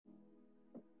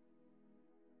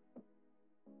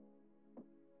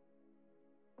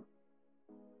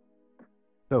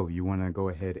So you want to go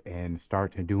ahead and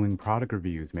start doing product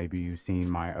reviews. Maybe you've seen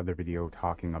my other video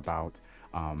talking about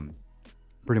um,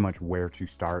 pretty much where to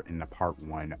start in the part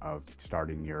one of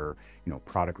starting your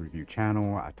product review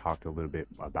channel. I talked a little bit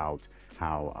about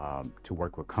how to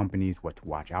work with companies, what to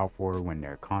watch out for when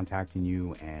they're contacting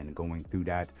you and going through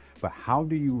that. But how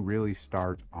do you really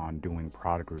start on doing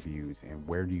product reviews, and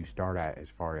where do you start at as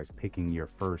far as picking your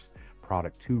first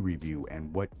product to review,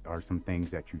 and what are some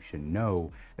things that you should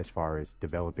know as far as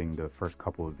developing the first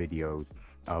couple of videos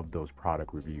of those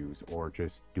product reviews, or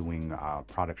just doing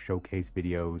product showcase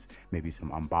videos, maybe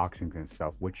some unboxings and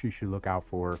stuff, what you should look out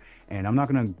for. And I'm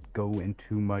not going to go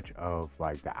into much of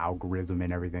like the algorithm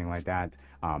and everything like that.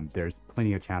 There's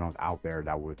plenty of channels out there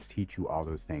that will teach you all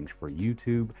those things for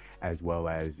YouTube, as well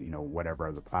as whatever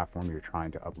other platform you're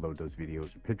trying to upload those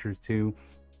videos or pictures to.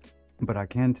 But I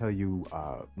can tell you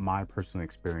my personal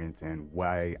experience and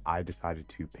why I decided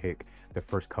to pick the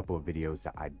first couple of videos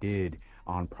that I did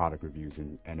on product reviews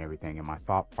and everything, and my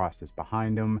thought process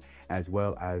behind them, as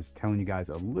well as telling you guys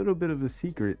a little bit of a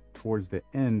secret towards the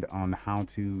end on how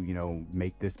to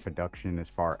make this production, as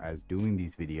far as doing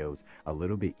these videos, a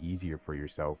little bit easier for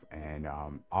yourself. And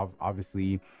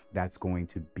obviously that's going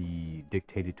to be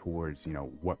dictated towards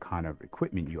what kind of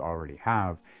equipment you already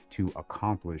have to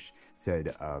accomplish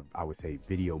said I would say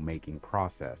video making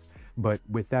process. But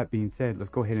with that being said, let's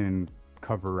go ahead and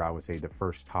cover, I would say, the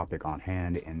first topic on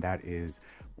hand, and that is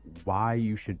why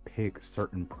you should pick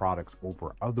certain products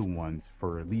over other ones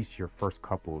for at least your first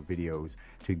couple of videos,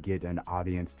 to get an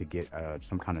audience, to get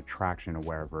some kind of traction or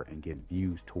wherever, and get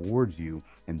views towards you.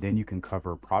 And then you can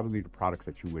cover probably the products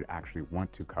that you would actually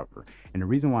want to cover. And the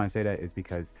reason why I say that is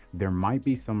because there might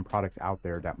be some products out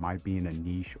there that might be in a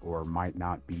niche, or might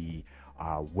not be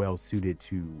well suited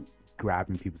to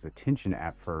grabbing people's attention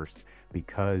at first,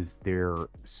 because they're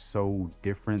so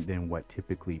different than what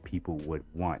typically people would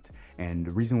want. And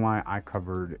the reason why I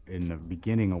covered in the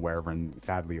beginning or wherever, and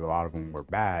sadly a lot of them were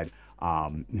bad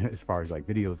as far as like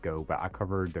videos go, but I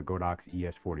covered the Godox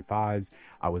ES45s.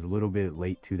 I was a little bit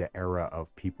late to the era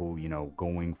of people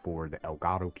going for the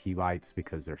Elgato key lights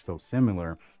because they're so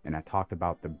similar, and I talked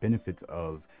about the benefits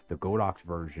of the Godox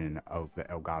version of the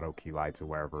Elgato key lights or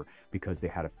wherever, because they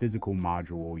had a physical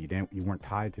module. You weren't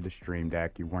tied to the Stream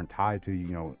Deck, you weren't tied to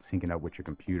syncing up with your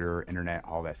computer, internet,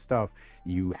 all that stuff.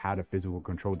 You had a physical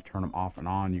control to turn them off and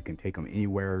on. You can take them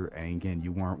anywhere, and again,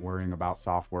 you weren't worrying about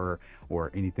software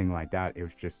or anything like that. It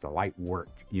was just the light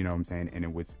worked, you know what I'm saying? And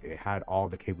it had all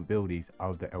the capabilities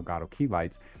of the Elgato key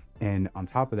lights. And on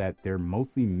top of that, they're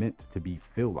mostly meant to be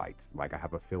fill lights. Like I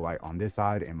have a fill light on this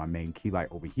side and my main key light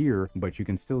over here, but you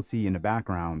can still see in the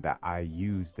background that I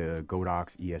use the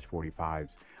Godox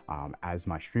ES45s as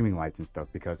my streaming lights and stuff,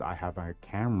 because I have a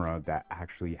camera that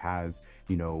actually has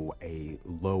a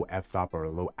low f-stop or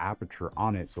a low aperture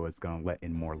on it, so it's going to let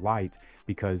in more light.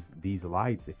 Because these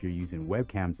lights, if you're using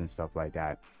webcams and stuff like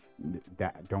that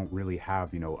that don't really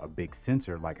have a big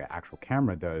sensor like an actual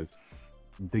camera does,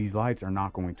 these lights are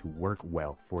not going to work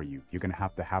well for you. You're going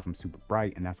to have them super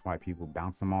bright, and that's why people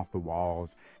bounce them off the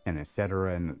walls and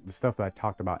etc. And the stuff that I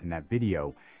talked about in that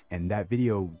video. And that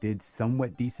video did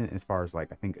somewhat decent, as far as like,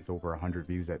 I think it's over 100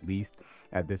 views at least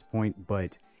at this point,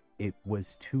 but it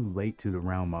was too late to the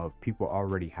realm of people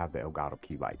already have the Elgato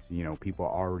key lights. People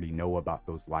already know about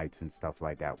those lights and stuff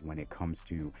like that when it comes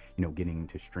to getting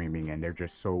into streaming, and they're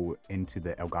just so into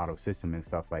the Elgato system and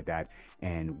stuff like that.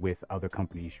 And with other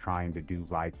companies trying to do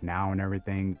lights now and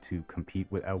everything to compete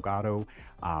with Elgato,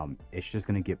 it's just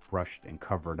going to get brushed and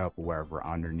covered up wherever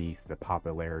underneath the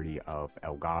popularity of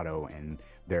Elgato and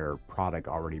their product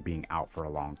already being out for a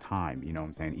long time. You know what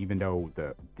I'm saying? Even though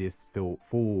this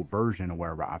full version or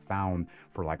wherever I found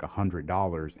for like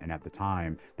 $100, and at the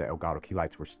time the Elgato key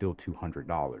lights were still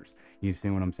 $200. You see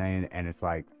what I'm saying? And it's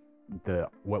like,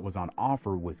 what was on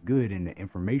offer was good, and the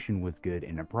information was good,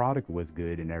 and the product was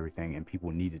good and everything, and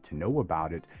people needed to know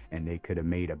about it, and they could have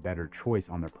made a better choice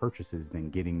on their purchases than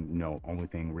getting only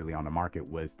thing really on the market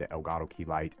was the Elgato key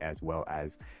light, as well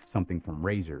as something from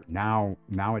Razer.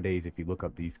 Nowadays, if you look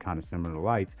up these kind of similar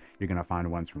lights, you're gonna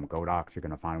find ones from Godox, you're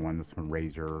gonna find ones from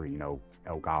Razer,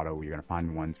 Elgato, you're gonna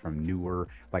find ones from Neewer,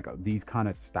 like these kind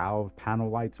of style panel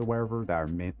lights or wherever that are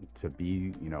meant to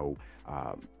be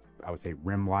I would say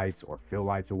rim lights or fill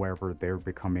lights or wherever. They're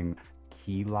becoming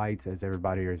key lights, as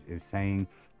everybody is saying.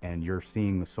 And you're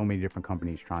seeing so many different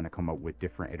companies trying to come up with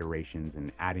different iterations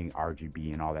and adding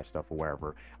RGB and all that stuff or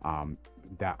wherever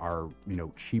that are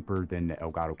cheaper than the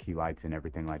Elgato key lights and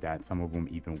everything like that. Some of them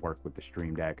even work with the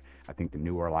Stream Deck. I think the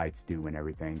newer lights do and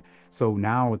everything. So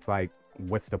now it's like,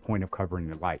 what's the point of covering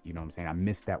the light? You know what I'm saying? I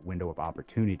missed that window of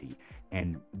opportunity.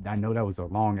 And I know that was a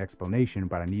long explanation,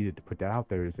 but I needed to put that out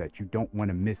there, is that you don't want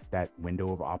to miss that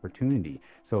window of opportunity.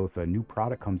 So if a new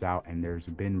product comes out and there's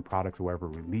been products or whatever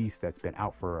released that's been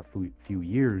out for a few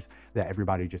years that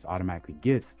everybody just automatically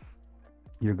gets,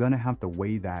 you're going to have to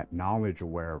weigh that knowledge or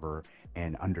wherever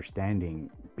and understanding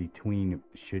between,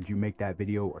 should you make that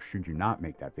video or should you not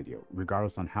make that video,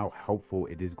 regardless on how helpful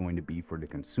it is going to be for the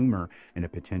consumer and a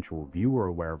potential viewer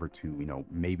or wherever to, you know,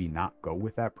 maybe not go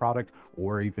with that product,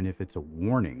 or even if it's a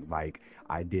warning. Like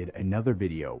I did another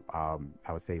video,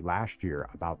 I would say last year,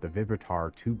 about the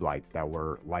Vivitar tube lights that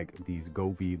were like these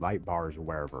Govee light bars or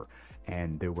wherever,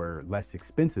 and they were less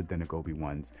expensive than the Govee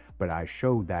ones. But I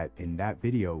showed that in that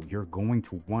video, you're going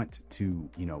to want to,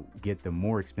 you know, get the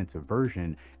more expensive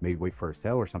version, maybe wait for a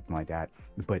sale or something like that.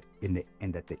 But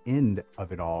at the end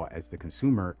of it all, as the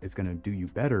consumer, it's going to do you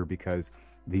better, because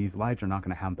these lights are not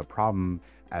going to have the problem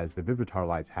as the Vivitar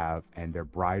lights have, and they're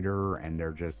brighter and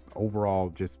they're just overall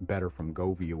just better from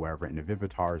Govee or wherever. And the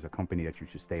Vivitar is a company that you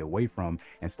should stay away from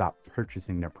and stop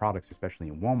purchasing their products, especially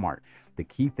in Walmart. The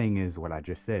key thing is what I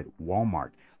just said, Walmart.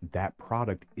 That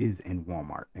product is in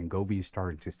Walmart, and Govee is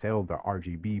starting to sell the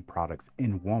RGB products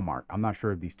in Walmart. I'm not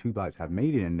sure if these tube lights have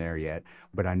made it in there yet,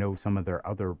 but I know some of their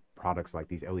other products, like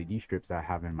these LED strips that I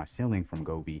have in my ceiling from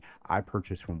Govee, I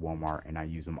purchased from Walmart and I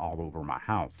use them all over my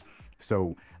house.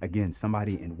 So again,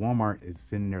 somebody in Walmart is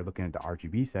sitting there looking at the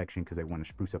RGB section because they want to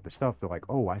spruce up the stuff. They're like,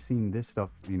 oh, I seen this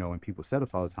stuff, you know, in people's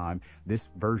setups all the time. This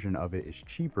version of it is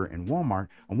cheaper in Walmart.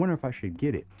 I wonder if I should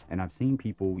get it. And I've seen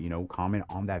people, you know, comment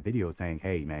on that video saying,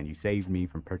 hey man, you saved me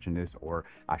from purchasing this, or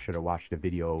I should have watched the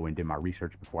video and did my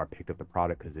research before I picked up the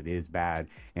product because it is bad.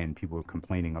 And people were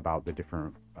complaining about the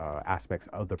different aspects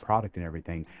of the product and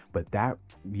everything. But that,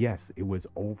 yes, it was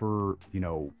over, you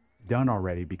know, done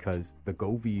already, because the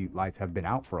Govee lights have been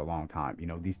out for a long time. You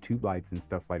know, these tube lights and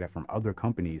stuff like that from other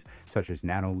companies such as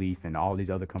Nanoleaf and all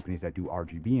these other companies that do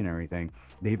RGB and everything,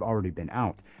 they've already been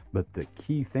out. But the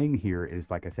key thing here is,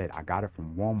 like I said, I got it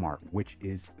from Walmart, which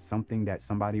is something that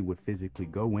somebody would physically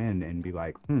go in and be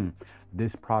like,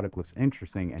 this product looks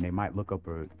interesting, and they might look up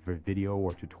a video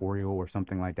or tutorial or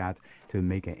something like that to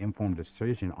make an informed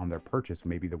decision on their purchase,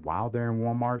 maybe while they're in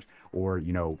Walmart, or,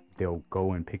 you know, they'll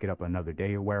go and pick it up another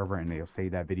day or wherever, and they'll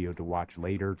save that video to watch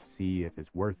later to see if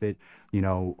it's worth it, you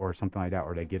know, or something like that.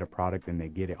 Or they get a product and they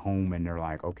get it home and they're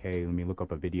like, okay, let me look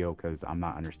up a video because I'm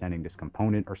not understanding this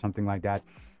component or something like that.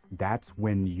 That's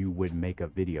when you would make a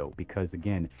video, because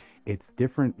again, it's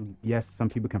different. Yes, some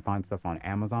people can find stuff on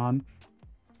Amazon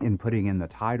and putting in the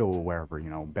title or wherever, you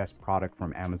know, best product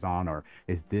from Amazon, or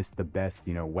is this the best,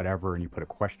 you know, whatever, and you put a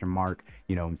question mark,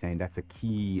 you know what I'm saying? That's a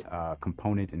key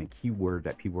component and a keyword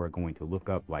that people are going to look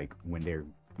up, like when they're,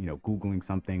 you know, Googling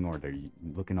something or they're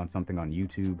looking on something on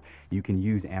YouTube. You can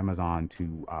use Amazon to,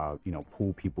 you know,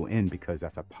 pull people in, because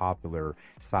that's a popular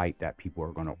site that people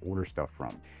are going to order stuff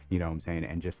from, you know what I'm saying?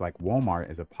 And just like Walmart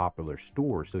is a popular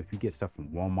store. So if you get stuff from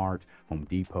Walmart, Home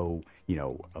Depot, you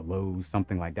know, a Lowe's,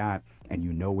 something like that, and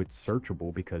you know it's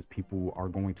searchable because people are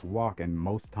going to walk. And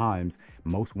most times,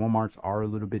 most Walmarts are a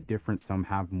little bit different. Some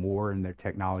have more in their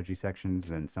technology sections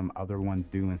than some other ones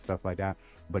do and stuff like that.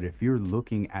 But if you're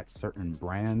looking at certain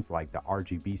brands like the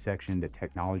RGB section, the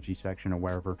technology section or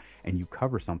wherever, and you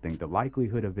cover something, the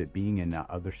likelihood of it being in the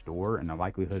other store and the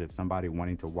likelihood of somebody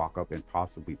wanting to walk up and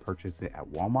possibly purchase it at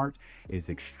Walmart is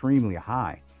extremely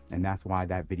high. And that's why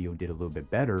that video did a little bit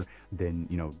better than,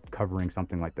 you know, covering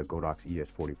something like the Godox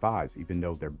ES45s. Even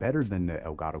though they're better than the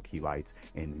Elgato key lights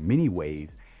in many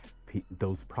ways,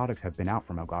 those products have been out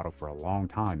from Elgato for a long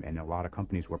time, and a lot of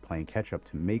companies were playing catch up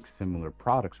to make similar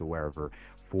products or wherever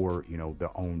for, you know,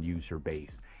 their own user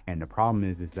base. And the problem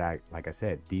is that, like I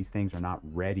said, these things are not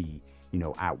ready, you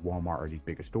know, at Walmart or these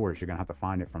bigger stores. You're gonna have to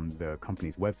find it from the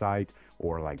company's website,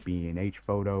 or like B&H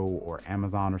Photo or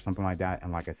Amazon or something like that.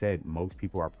 And like I said, most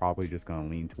people are probably just gonna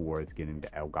lean towards getting the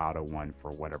Elgato one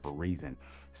for whatever reason.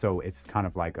 So it's kind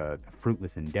of like a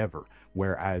fruitless endeavor.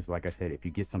 Whereas, like I said, if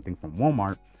you get something from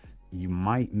Walmart, you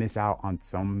might miss out on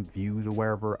some views or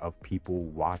wherever of people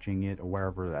watching it or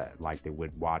wherever, that like they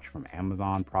would watch from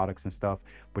Amazon products and stuff,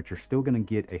 but you're still going to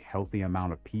get a healthy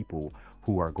amount of people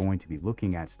who are going to be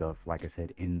looking at stuff, like I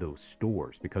said, in those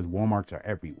stores, because Walmarts are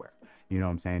everywhere. You know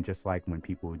what I'm saying? Just like when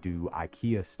people do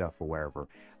IKEA stuff or wherever,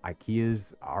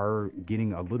 IKEAs are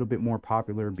getting a little bit more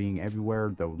popular, being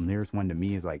everywhere. The nearest one to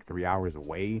me is like 3 hours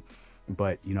away.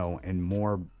 But, you know, in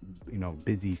more, you know,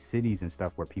 busy cities and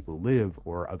stuff where people live,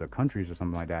 or other countries or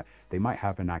something like that, they might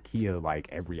have an IKEA like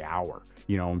every hour,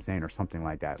 you know what I'm saying, or something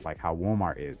like that, like how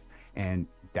Walmart is. And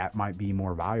that might be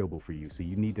more valuable for you. So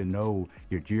you need to know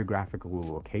your geographical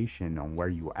location on where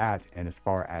you at, and as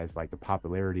far as like the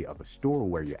popularity of a store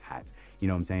where you're at, you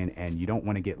know what I'm saying? And you don't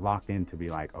want to get locked in to be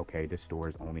like, okay, this store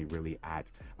is only really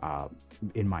at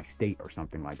in my state or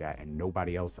something like that, and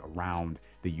nobody else around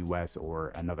the US or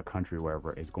another country,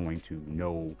 wherever, is going to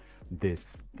know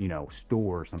this, you know,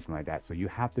 store or something like that. So you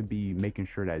have to be making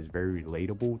sure that it's very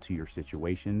relatable to your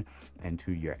situation and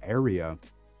to your area.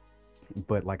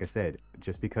 But like I said,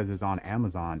 just because it's on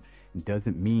Amazon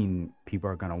doesn't mean people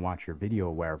are going to watch your video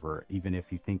wherever. Even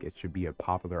if you think it should be a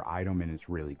popular item and it's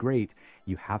really great,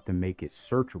 you have to make it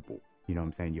searchable. You know what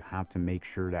I'm saying? You have to make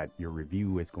sure that your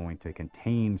review is going to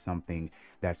contain something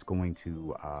that's going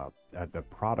to, the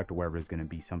product or whatever is going to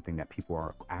be something that people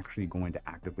are actually going to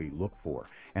actively look for.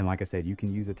 And like I said, you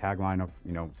can use a tagline of,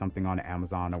 you know, something on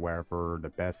Amazon or wherever, the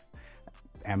best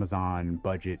Amazon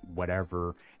budget,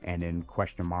 whatever, and then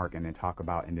question mark, and then talk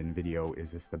about, and then video,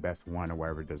 is this the best one or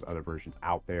wherever? There's other versions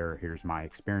out there. Here's my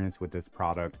experience with this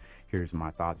product. Here's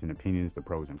my thoughts and opinions, the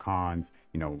pros and cons.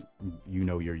 You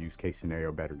know your use case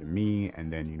scenario better than me,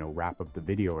 and then, you know, wrap up the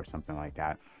video or something like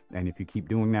that. And if you keep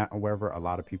doing that or wherever, a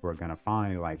lot of people are going to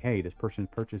find like, hey, this person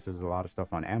purchases a lot of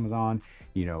stuff on Amazon.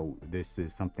 You know, this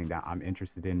is something that I'm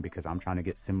interested in because I'm trying to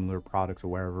get similar products or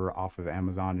wherever off of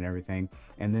Amazon and everything.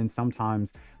 And then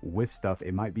sometimes with stuff,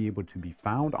 it might be able to be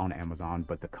found on Amazon,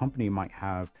 but the company might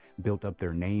have built up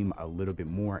their name a little bit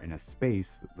more in a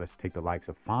space. Let's take the likes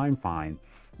of Fine Fine.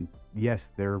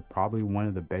 Yes, they're probably one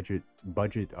of the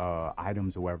budget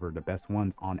items or whatever, the best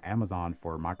ones on Amazon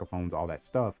for microphones, all that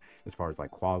stuff, as far as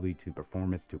like quality to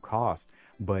performance to cost.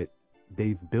 But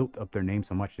they've built up their name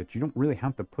so much that you don't really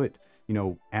have to put, you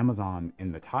know, Amazon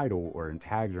in the title or in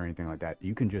tags or anything like that.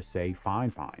 You can just say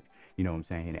Fine Fine. You know what I'm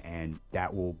saying? And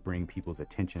that will bring people's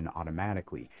attention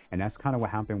automatically. And that's kind of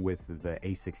what happened with the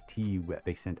A6T that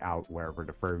they sent out, wherever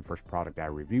the very first product I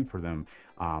reviewed for them.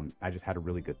 I just had a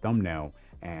really good thumbnail,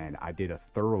 and I did a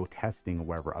thorough testing of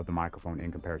wherever of the microphone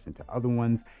in comparison to other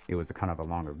ones. It was a kind of a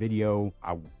longer video.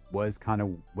 I was kind of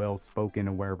well spoken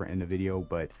or wherever in the video,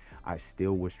 but I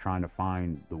still was trying to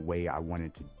find the way I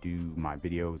wanted to do my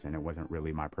videos, and it wasn't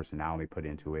really my personality put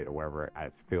into it or wherever. I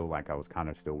feel like I was kind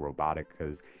of still robotic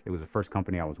because it was the first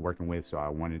company I was working with, so I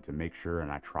wanted to make sure,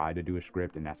 and I tried to do a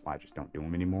script, and that's why I just don't do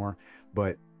them anymore.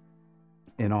 But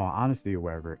in all honesty or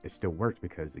wherever, it still worked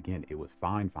because, again, it was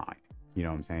fine. You know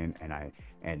what I'm saying?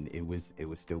 And it was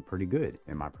still pretty good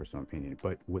in my personal opinion.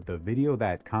 But with the video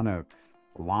that kind of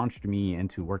launched me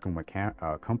into working with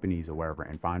companies or wherever,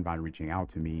 and Fine reaching out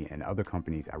to me and other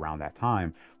companies around that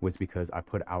time, was because I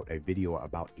put out a video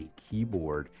about a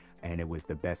keyboard, and it was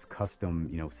the best custom,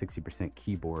 you know, 60%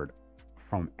 keyboard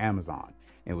from Amazon.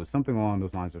 It was something along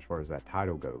those lines as far as that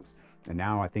title goes. And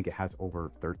now I think it has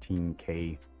over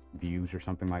 13K views or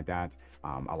something like that.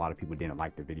 A lot of people didn't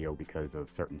like the video because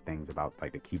of certain things about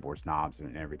like the keyboard knobs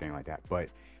and everything like that. But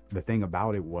the thing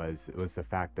about it was the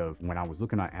fact of when I was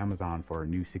looking on Amazon for a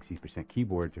new 60%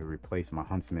 keyboard to replace my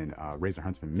Huntsman, Razer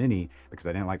Huntsman Mini, because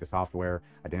I didn't like the software,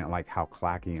 I didn't like how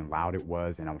clacky and loud it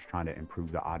was, and I was trying to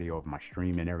improve the audio of my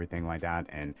stream and everything like that,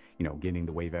 and, you know, getting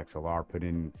the Wave XLR put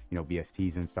in, you know,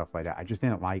 VSTs and stuff like that. I just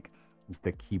didn't like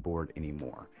the keyboard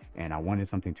anymore, and I wanted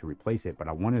something to replace it, but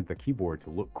I wanted the keyboard to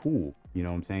look cool. You know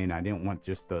what I'm saying? I didn't want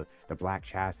just the black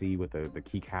chassis with the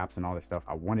keycaps and all that stuff.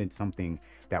 I wanted something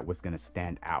that was going to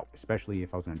stand out, especially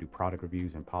if I was going to do product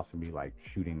reviews and possibly like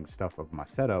shooting stuff of my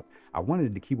setup. I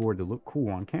wanted the keyboard to look cool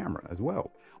on camera as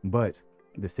well. But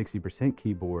the 60%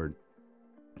 keyboard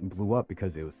blew up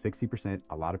because it was 60%.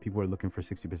 A lot of people are looking for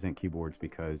 60% keyboards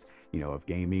because, you know, of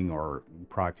gaming or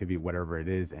productivity, whatever it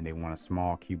is, and they want a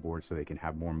small keyboard so they can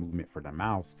have more movement for the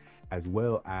mouse, as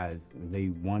well as they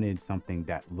wanted something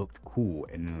that looked cool.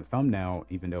 And in the thumbnail,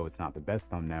 even though it's not the best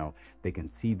thumbnail, they can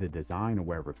see the design or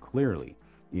whatever clearly.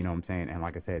 You know what I'm saying? And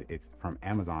like I said, it's from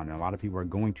Amazon, and a lot of people are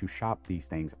going to shop these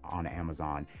things on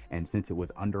Amazon. And since it was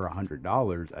under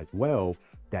 $100 as well,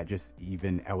 that just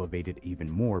even elevated even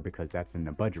more, because that's in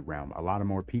the budget realm. A lot of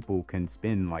more people can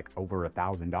spend like over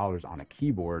 $1,000 on a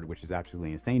keyboard, which is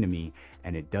absolutely insane to me.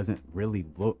 And it doesn't really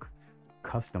look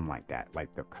custom like that,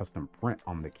 like the custom print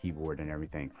on the keyboard and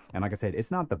everything. And like I said, it's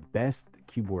not the best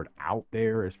keyboard out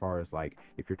there as far as like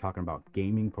if you're talking about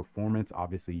gaming performance.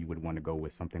 Obviously you would want to go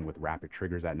with something with rapid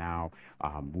triggers. That now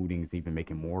Wooting is even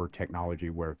making more technology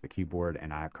where the keyboard,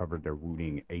 and I covered their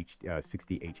Wooting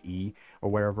 60HE or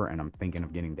wherever, and I'm thinking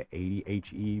of getting the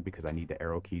 80HE because I need the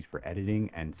arrow keys for editing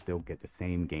and still get the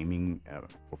same gaming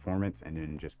performance, and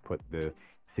then just put the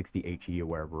 60HE or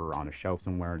wherever on a shelf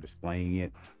somewhere displaying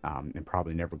it, and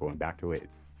probably never going back to it.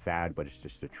 It's sad, but it's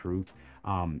just the truth.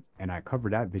 And I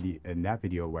covered that video in that that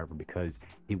video or whatever because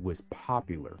it was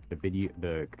popular.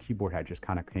 The keyboard had just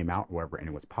kind of came out or whatever, and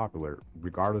it was popular,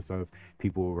 regardless of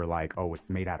people were like, oh, it's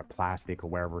made out of plastic or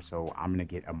whatever, so I'm gonna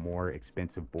get a more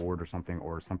expensive board or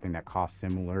something that costs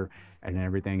similar and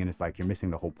everything. And it's like, you're missing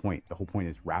the whole point. The whole point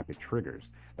is rapid triggers.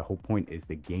 The whole point is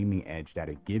the gaming edge that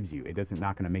it gives you. It doesn't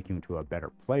not going to make you into a better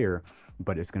player,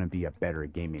 but it's going to be a better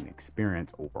gaming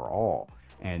experience overall.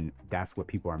 And that's what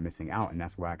people are missing out. And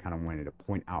that's why I kind of wanted to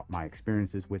point out my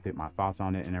experiences with it, my thoughts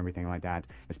on it and everything like that,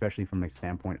 especially from the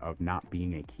standpoint of not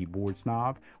being a keyboard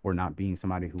snob or not being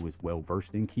somebody who is well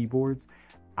versed in keyboards.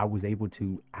 I was able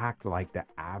to act like the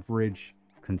average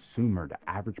consumer, the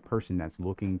average person that's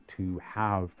looking to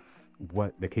have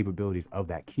what the capabilities of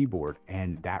that keyboard,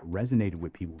 and that resonated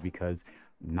with people because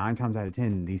 9 times out of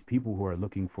 10, these people who are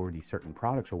looking for these certain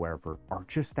products or whatever are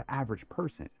just the average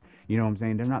person. You know what I'm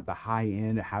saying? They're not the high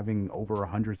end, having over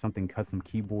 100 something custom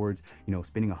keyboards, you know,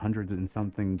 spending $100 and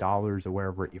something or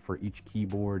wherever for each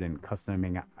keyboard and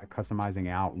customizing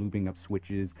out, looping up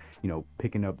switches, you know,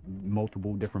 picking up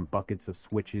multiple different buckets of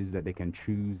switches that they can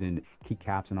choose and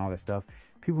keycaps and all that stuff.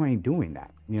 People ain't doing that.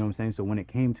 You know what I'm saying? So when it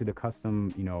came to the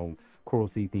custom, you know, Coral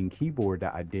Sea themed keyboard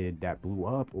that I did that blew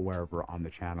up or wherever on the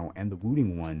channel, and the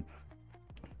Wooting one,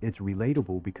 it's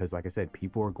relatable because, like I said,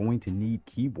 people are going to need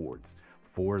keyboards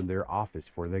for their office,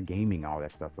 for their gaming, all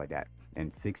that stuff like that.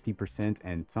 And 60%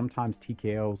 and sometimes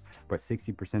TKLs, but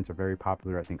 60% are very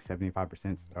popular. I think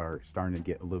 75% are starting to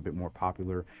get a little bit more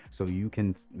popular. So you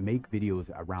can make videos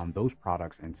around those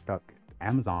products and stuck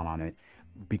Amazon on it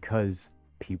because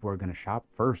people are going to shop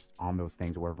first on those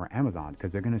things wherever Amazon,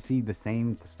 because they're going to see the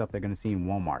same stuff they're going to see in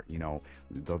Walmart, you know,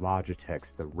 the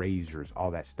Logitechs, the Razors,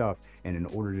 all that stuff. And in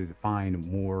order to find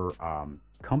more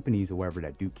companies or whatever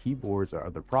that do keyboards or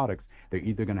other products, they're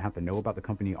either going to have to know about the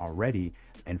company already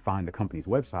and find the company's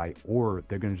website, or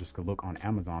they're going to just go look on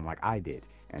Amazon like I did.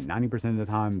 And 90% of the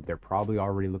time, they're probably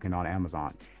already looking on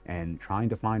Amazon and trying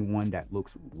to find one that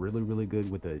looks really, really good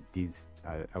with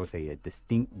I would say a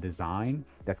distinct design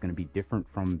that's going to be different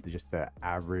from just the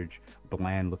average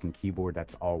bland looking keyboard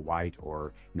that's all white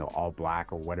or, you know, all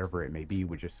black or whatever it may be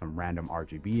with just some random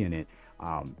RGB in it.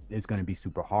 It's going to be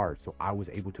super hard. So I was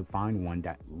able to find one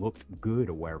that looked good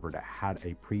or whatever, that had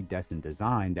a predestined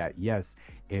design that, yes,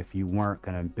 if you weren't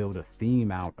going to build a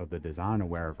theme out of the design or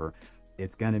wherever,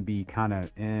 it's going to be kind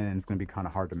of, it's going to be kind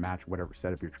of hard to match whatever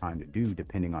setup you're trying to do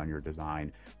depending on your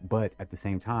design. But at the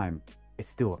same time, it's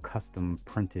still a custom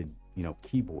printed, you know,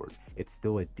 keyboard. It's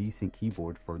still a decent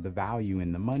keyboard for the value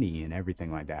and the money and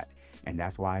everything like that. And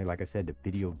that's why, like I said, the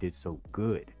video did so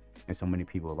good and so many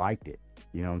people liked it.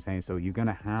 You know what I'm saying? So you're going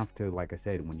to have to, like I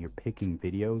said, when you're picking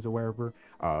videos or wherever,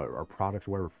 or products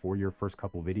or wherever for your first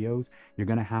couple videos, you're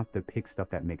going to have to pick stuff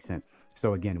that makes sense.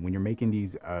 So again, when you're making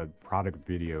these product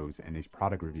videos and these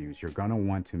product reviews, you're going to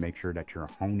want to make sure that you're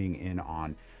honing in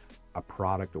on a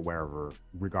product or wherever,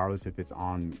 regardless if it's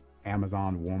on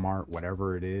Amazon, Walmart,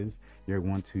 whatever it is. You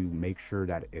want to make sure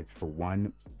that it's, for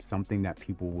one, something that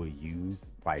people will use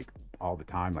like all the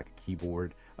time, like a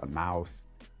keyboard, a mouse,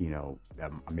 you know,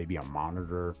 maybe a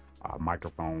monitor, a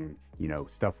microphone, you know,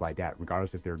 stuff like that.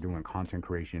 Regardless if they're doing content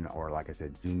creation or, like I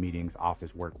said, Zoom meetings,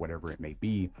 office work, whatever it may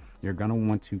be, you're going to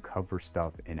want to cover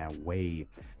stuff in a way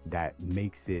that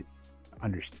makes it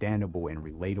understandable and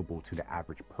relatable to the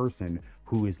average person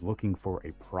who is looking for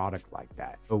a product like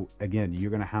that. So again, you're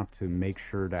going to have to make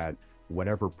sure that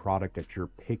whatever product that you're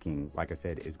picking, like I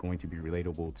said, is going to be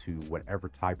relatable to whatever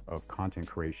type of content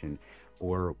creation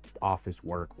or office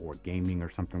work or gaming or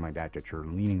something like that that you're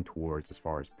leaning towards as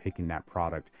far as picking that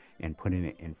product and putting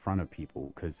it in front of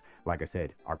people. Because like I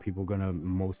said, are people going to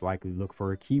most likely look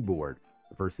for a keyboard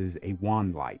versus a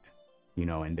wand light? You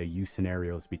know, and the use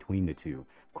scenarios between the two.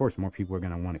 Of course, more people are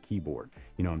going to want a keyboard,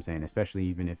 you know what I'm saying? Especially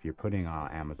even if you're putting on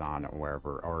Amazon or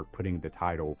wherever, or putting the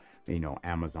title, you know,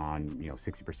 Amazon, you know,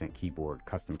 60% keyboard,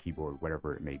 custom keyboard,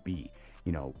 whatever it may be.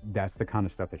 You know, that's the kind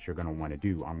of stuff that you're going to want to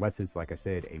do, unless it's, like I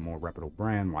said, a more reputable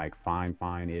brand like Fine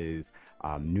is.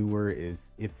 Newer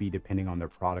is iffy depending on their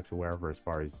products or wherever, as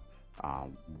far as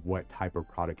what type of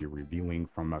product you're reviewing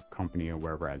from a company or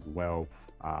wherever as well.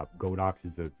 Godox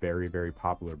is a very, very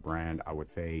popular brand, I would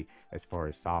say, as far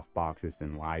as soft boxes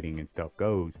and lighting and stuff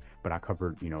goes. But I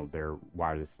covered, you know, their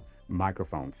wireless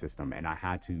microphone system, and I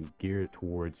had to gear it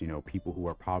towards, you know, people who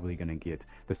are probably going to get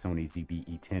the Sony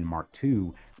ZV-E10 Mark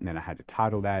II. And then I had to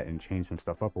title that and change some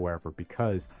stuff up or wherever,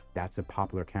 because that's a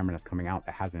popular camera that's coming out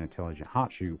that has an intelligent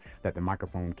hot shoe that the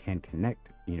microphone can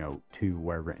connect, you know, to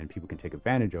wherever, and people can take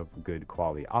advantage of good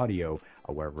quality audio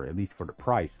or wherever, at least for the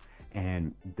price.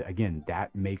 And again,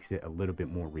 that makes it a little bit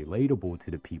more relatable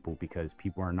to the people, because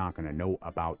people are not going to know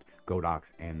about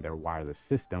Godox and their wireless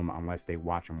system unless they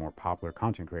watch a more popular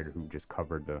content creator who just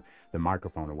covered the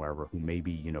microphone or whatever, who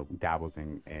maybe, you know, dabbles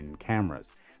in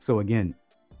cameras. So again,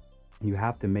 you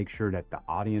have to make sure that the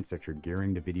audience that you're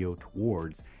gearing the video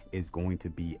towards is going to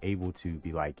be able to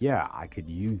be like, yeah, I could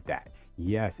use that.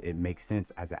 Yes, it makes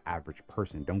sense as an average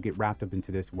person. Don't get wrapped up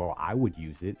into this, well, I would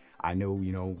use it, I know,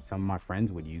 you know, some of my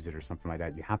friends would use it or something like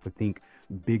that. You have to think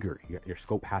bigger. Your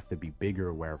scope has to be bigger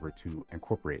or wherever to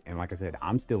incorporate. And like I said,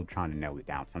 I'm still trying to nail it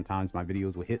down. Sometimes my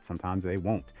videos will hit, sometimes they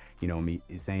won't. You know, me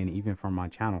saying, even from my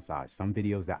channel size, some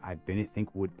videos that I didn't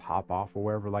think would pop off or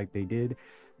wherever like they did,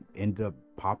 end up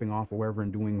popping off or wherever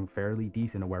and doing fairly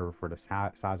decent or wherever for the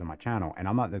size of my channel. And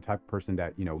I'm not the type of person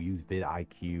that, you know, use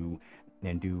vidIQ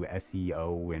and do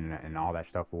SEO and all that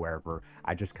stuff or wherever.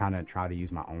 I just kind of try to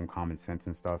use my own common sense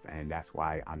and stuff, and that's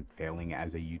why I'm failing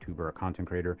as a YouTuber or content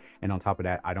creator. And on top of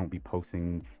that, I don't be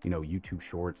posting, you know, YouTube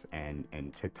shorts and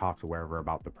TikToks or wherever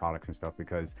about the products and stuff,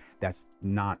 because that's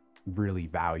not really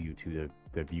value to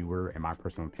the viewer, in my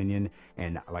personal opinion.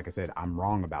 And like I said, I'm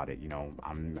wrong about it. You know,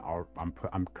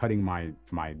 I'm cutting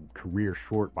my career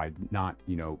short by not,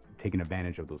 you know, taking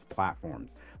advantage of those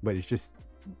platforms. But it's just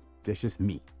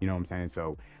me, you know what I'm saying?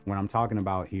 So when I'm talking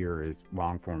about here is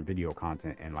long form video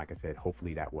content, and like I said,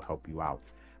 hopefully that will help you out.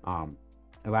 And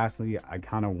lastly, I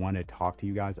kind of want to talk to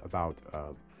you guys about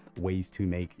ways to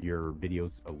make your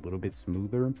videos a little bit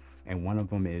smoother. And one of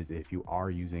them is, if you are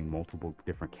using multiple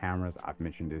different cameras, I've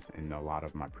mentioned this in a lot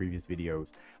of my previous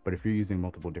videos, but if you're using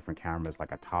multiple different cameras,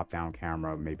 like a top-down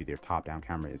camera, maybe their top-down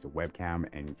camera is a webcam,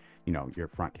 and you know, your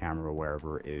front camera or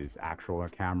wherever is actual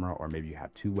camera, or maybe you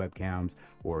have two webcams,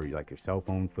 or like your cell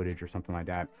phone footage or something like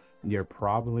that, you're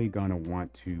probably going to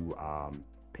want to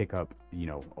pick up, you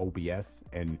know, OBS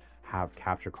and have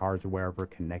capture cards or wherever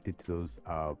connected to those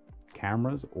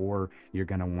cameras. Or you're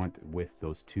going to want, with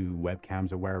those two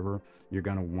webcams or wherever, you're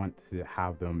going to want to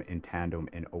have them in tandem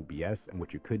in OBS. And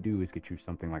what you could do is get you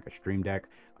something like a Stream Deck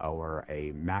or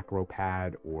a macro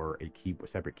pad or a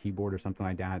separate keyboard or something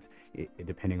like that,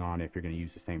 depending on if you're going to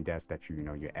use the same desk that you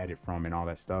know you edit from and all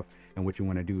that stuff. And what you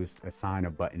want to do is assign a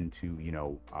button to, you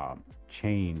know,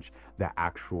 change the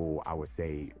actual, I would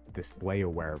say, display or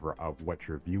wherever of what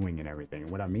you're viewing and everything.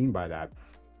 And what I mean by that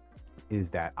is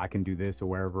that I can do this or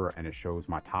wherever and it shows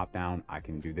my top down. I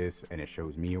can do this and it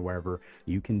shows me or wherever.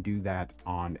 You can do that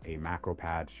on a macro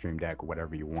pad, Stream Deck,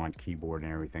 whatever you want, keyboard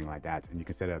and everything like that. And you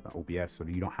can set it up in OBS so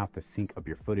that you don't have to sync up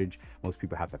your footage. Most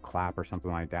people have to clap or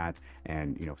something like that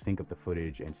and, you know, sync up the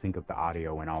footage and sync up the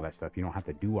audio and all that stuff. You don't have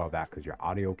to do all that, because your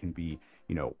audio can be,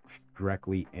 you know,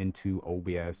 directly into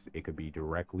OBS. It could be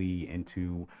directly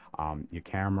into your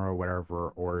camera or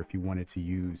whatever. Or if you wanted to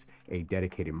use a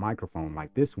dedicated microphone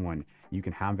like this one, you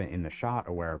can have it in the shot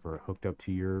or wherever, hooked up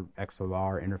to your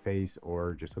XLR interface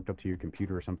or just hooked up to your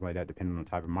computer or something like that, depending on the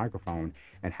type of microphone,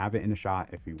 and have it in the shot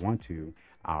if you want to,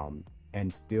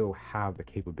 and still have the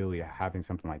capability of having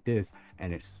something like this.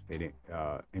 And it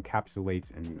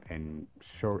encapsulates and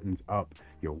shortens up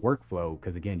your workflow,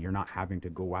 because again, you're not having to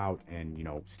go out and, you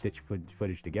know, stitch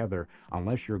footage together,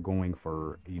 unless you're going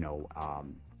for, you know,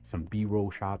 some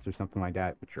B-roll shots or something like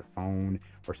that with your phone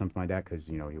or something like that, because,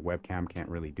 you know, your webcam can't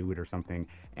really do it or something.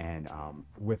 And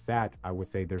with that, I would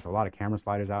say there's a lot of camera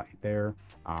sliders out there.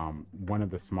 One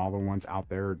of the smaller ones out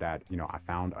there that, you know, I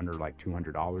found under like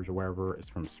 $200 or wherever is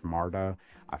from Smarta.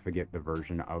 I forget the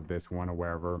version of this one or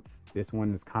wherever. This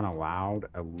one is kind of loud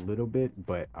a little bit,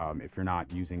 but if you're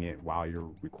not using it while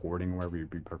you're recording, wherever, you'd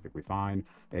be perfectly fine.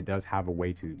 It does have a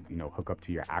way to, you know, hook up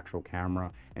to your actual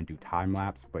camera and do time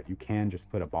lapse, but you can just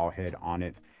put a ball head on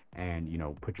it and, you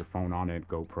know, put your phone on it,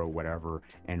 GoPro, whatever,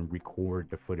 and record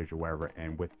the footage or wherever.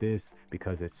 And with this,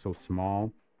 because it's so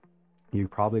small, you're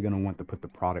probably going to want to put the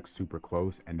product super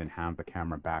close and then have the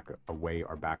camera back away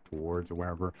or back towards or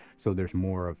wherever. So there's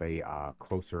more of a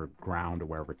closer ground or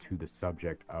wherever to the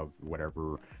subject of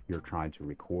whatever you're trying to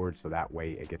record. So that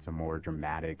way it gets a more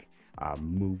dramatic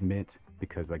movement,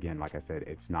 because again, like I said,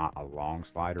 it's not a long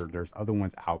slider. There's other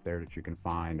ones out there that you can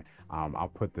find.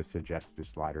 I'll put the suggested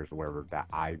sliders or wherever that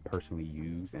I personally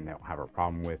use and don't have a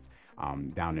problem with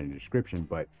down in the description.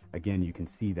 But again, you can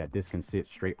see that this can sit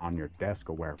straight on your desk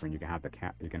or wherever, and you can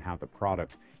have the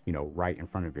product, you know, right in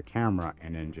front of your camera,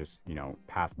 and then just, you know,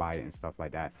 pass by it and stuff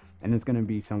like that. And it's going to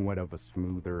be somewhat of a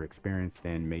smoother experience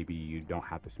than maybe you don't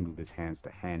have the smoothest hands to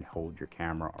hand hold your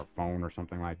camera or phone or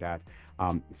something like that.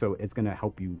 So it's going to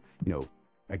help you, you know,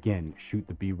 again, shoot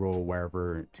the b-roll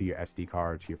wherever to your SD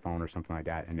card, to your phone or something like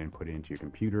that, and then put it into your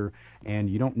computer. And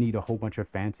you don't need a whole bunch of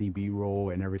fancy b-roll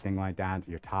and everything like that.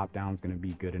 Your top down is going to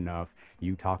be good enough.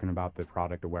 You talking about the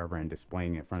product or wherever and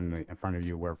displaying it in front of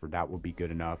you wherever, that will be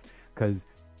good enough. Because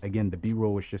again, the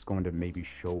b-roll is just going to maybe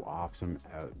show off some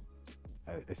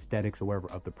aesthetics or whatever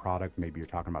of the product. Maybe you're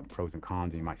talking about the pros and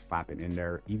cons and you might slap it in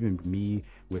there. Even me,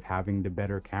 with having the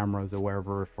better cameras or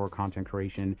whatever for content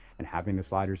creation and having the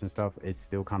sliders and stuff, it's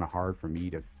still kind of hard for me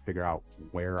to figure out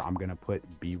where I'm gonna put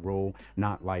b-roll.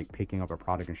 Not like picking up a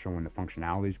product and showing the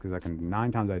functionalities, because I can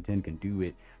 9 times out of 10 can do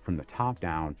it from the top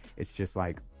down. It's just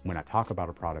like when I talk about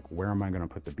a product, where am I going to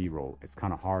put the b-roll? It's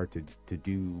kind of hard to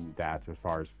do that as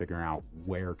far as figuring out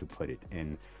where to put it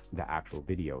in the actual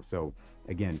video. So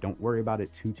again, don't worry about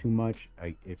it too much.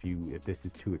 If this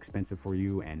is too expensive for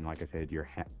you, and like I said,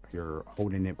 you're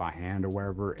holding it by hand or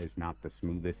wherever, is not the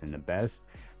smoothest and the best.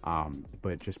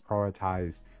 But just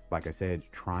prioritize, like I said,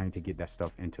 trying to get that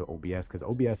stuff into OBS, because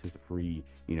OBS is a free,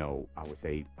 I would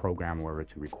say, program or whatever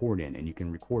to record in, and you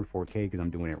can record 4K, because I'm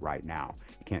doing it right now.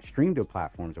 You can't stream to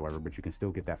platforms or whatever, but you can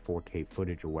still get that 4K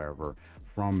footage or wherever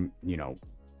from,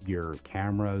 your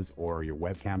cameras or your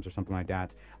webcams or something like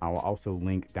that. I will also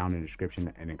link down in the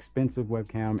description an expensive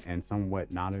webcam and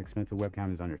somewhat not an expensive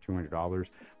webcam is under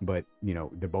 $200, but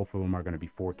the both of them are going to be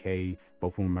 4K.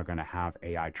 Both of them are going to have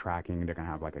AI tracking. They're going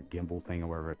to have like a gimbal thing or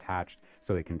whatever attached,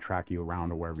 so they can track you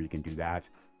around or wherever. You can do that.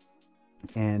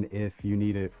 And if you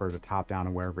need it for the top down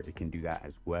or wherever, it can do that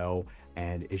as well.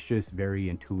 And it's just very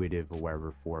intuitive or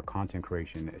whatever for content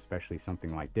creation, especially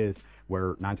something like this,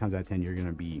 where 9 times out of 10 you're going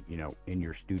to be in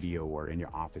your studio or in your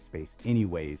office space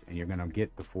anyways, and you're going to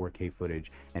get the 4K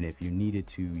footage. And if you needed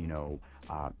to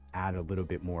add a little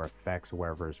bit more effects or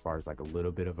wherever, as far as like a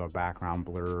little bit of a background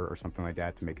blur or something like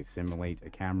that to make it simulate a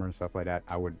camera and stuff like that,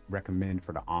 I would recommend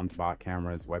for the Ansbot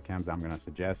cameras, webcams, I'm going to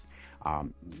suggest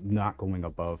not going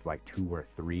above like 2 or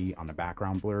 3 on the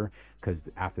background blur, because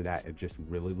after that it just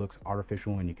really looks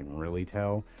artificial and you can really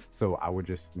tell. So I would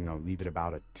just leave it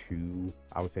about a 2.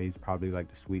 I would say is probably like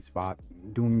the sweet spot.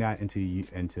 Doing that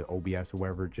into OBS or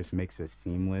wherever just makes it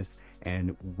seamless.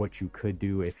 And what you could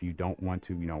do if you don't want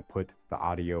to put the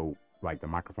audio, like the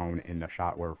microphone in the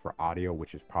shot where for audio,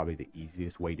 which is probably the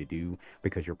easiest way to do,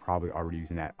 because you're probably already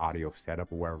using that audio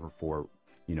setup or wherever for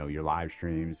your live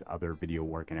streams, other video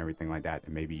work and everything like that,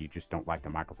 and maybe you just don't like the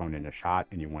microphone in the shot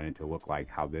and you want it to look like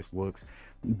how this looks,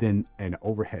 then an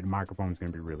overhead microphone is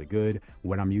going to be really good.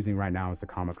 What I'm using right now is the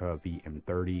Comica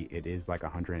VM30. It is like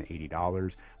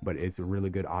 $180, but it's a really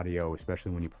good audio,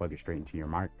 especially when you plug it straight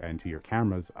into your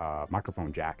camera's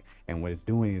microphone jack. And what it's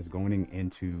doing is going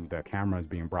into the camera, is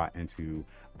being brought into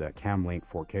the Camlink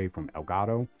 4K from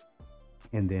Elgato.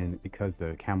 And then because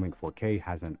the Camlink 4K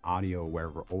has an audio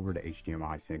wherever over the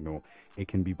HDMI signal, it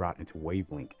can be brought into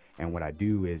Wavelink. And what I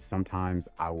do is sometimes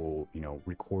I will,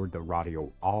 record the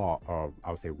audio, I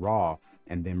would say raw,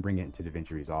 and then bring it into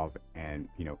DaVinci Resolve and,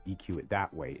 EQ it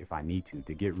that way if I need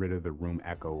to get rid of the room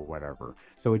echo or whatever.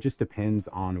 So it just depends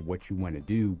on what you want to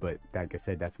do. But like I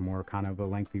said, that's more kind of a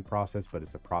lengthy process, but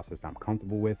it's a process I'm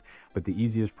comfortable with. But the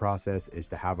easiest process is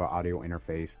to have an audio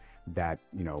interface that,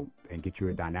 and get you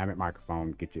a dynamic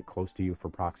microphone, get it close to you for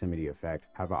proximity effect,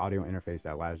 have an audio interface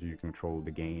that allows you to control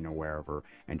the gain or wherever,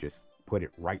 and just put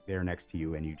it right there next to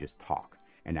you and you just talk.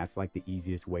 And that's like the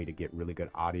easiest way to get really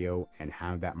good audio, and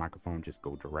have that microphone just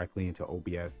go directly into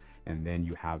OBS. And then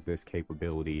you have this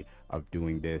capability of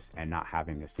doing this and not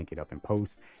having to sync it up in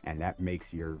post. And that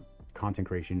makes your content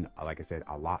creation, like I said,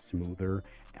 a lot smoother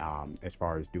as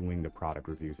far as doing the product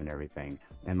reviews and everything.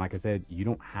 And like I said, you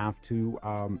don't have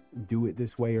to do it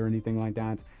this way or anything like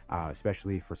that,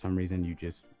 especially if for some reason you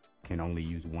just can only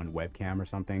use one webcam or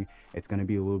something. It's going to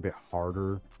be a little bit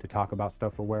harder to talk about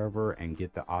stuff or wherever and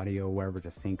get the audio wherever to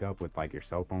sync up with like your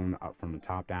cell phone up from the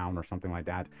top down or something like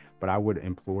that. But I would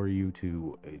implore you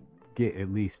to get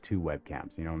at least 2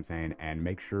 webcams, you know what I'm saying? And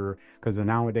make sure, because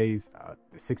nowadays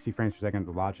 60 frames per second,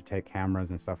 the Logitech cameras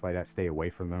and stuff like that, stay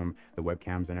away from them, the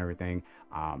webcams and everything.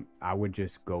 I would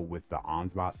just go with the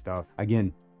Ansbot stuff.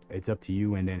 Again, it's up to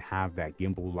you. And then have that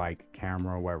gimbal like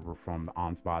camera or wherever from the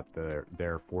Ansbot,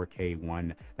 their 4K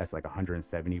one, that's like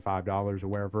 $175 or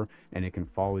wherever, and it can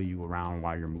follow you around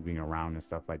while you're moving around and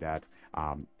stuff like that.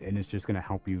 And it's just going to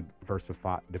help you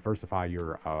diversify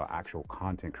your actual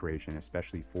content creation,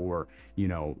 especially for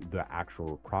the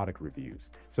actual product reviews.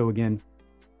 So again,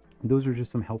 those are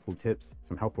just some helpful tips,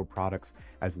 some helpful products,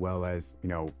 as well as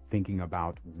thinking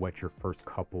about what your first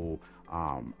couple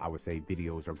I would say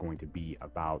videos are going to be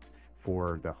about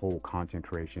for the whole content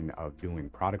creation of doing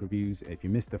product reviews. If you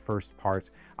missed the first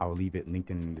parts, I will leave it linked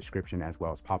in the description as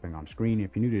well as popping on screen.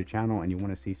 If you're new to the channel and you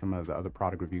want to see some of the other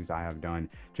product reviews I have done,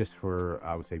 just for,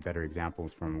 I would say, better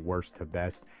examples from worst to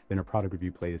best, then a product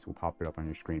review playlist will pop it up on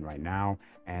your screen right now.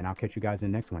 And I'll catch you guys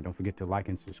in the next one. Don't forget to like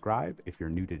and subscribe if you're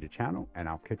new to the channel, and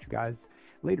I'll catch you guys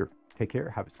later. Take care.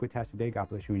 Have a squid-tastic day. God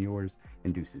bless you and yours.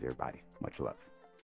 And deuces, everybody. Much love.